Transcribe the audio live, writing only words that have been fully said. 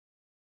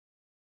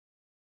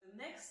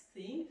next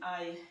thing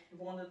I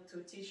wanted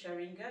to teach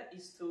Oringo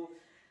is to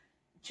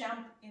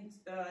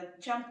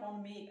jump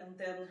on me and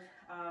then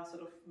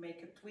sort of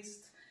make a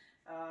twist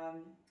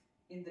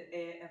in the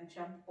air and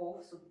jump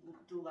off, so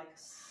do like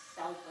a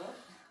salto.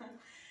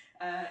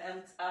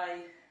 And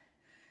I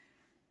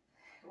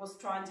was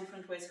trying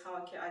different ways how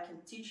I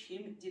can teach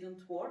him. It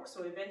didn't work,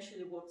 so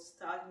eventually what's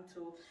starting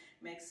to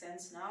make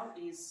sense now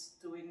is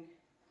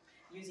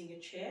using a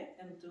chair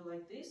and do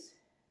like this.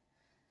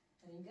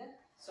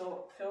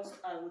 So first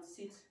I would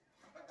sit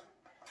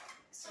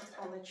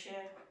on the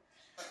chair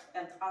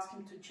and ask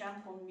him to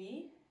jump on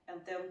me,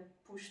 and then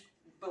push,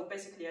 well,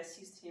 basically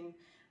assist him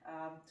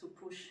to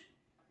push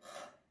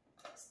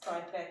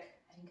straight back.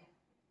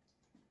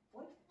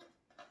 Boy.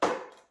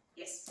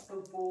 Yes,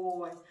 good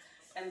boy.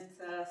 And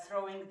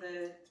throwing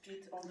the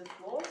feet on the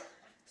floor.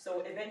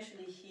 So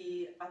eventually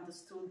he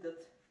understood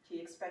that he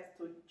expects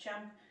to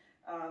jump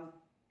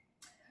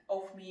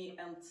off me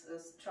and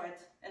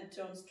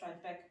turn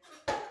straight back.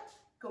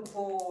 Good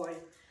boy.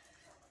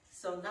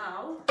 So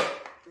now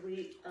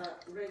we are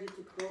ready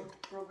to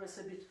progress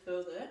a bit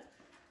further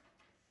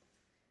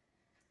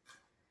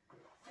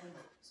and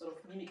sort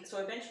of mimic. So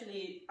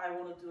eventually I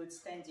want to do it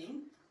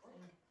standing.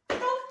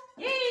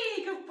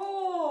 Yay, good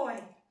boy!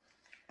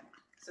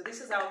 So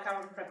this is our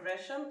current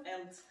progression,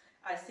 and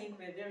I think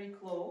we're very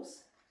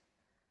close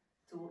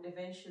to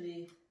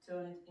eventually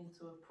turn it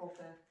into a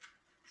proper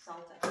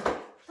salto.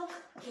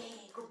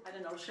 Yay, good. I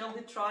don't know, shall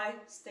we try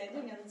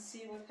standing and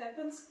see what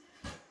happens?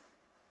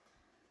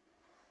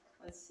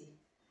 Let's see.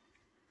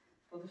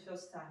 For the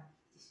first time.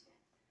 This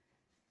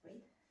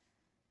way.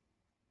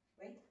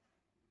 Wait.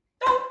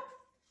 Oh!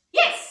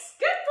 Yes!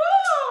 Good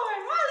boy!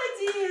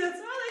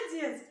 Молодец!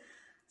 Молодец!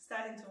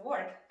 Starting to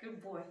work.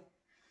 Good boy.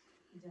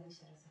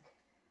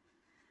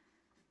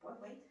 Boy,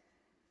 wait.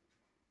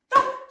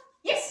 Oh!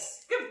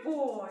 Yes! Good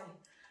boy!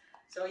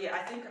 So yeah, I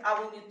think I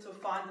will need to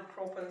find the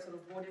proper sort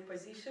of body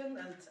position,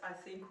 and I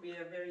think we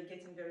are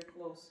getting very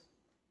close.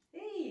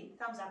 Hey!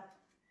 Thumbs up.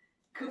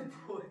 Good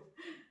boy.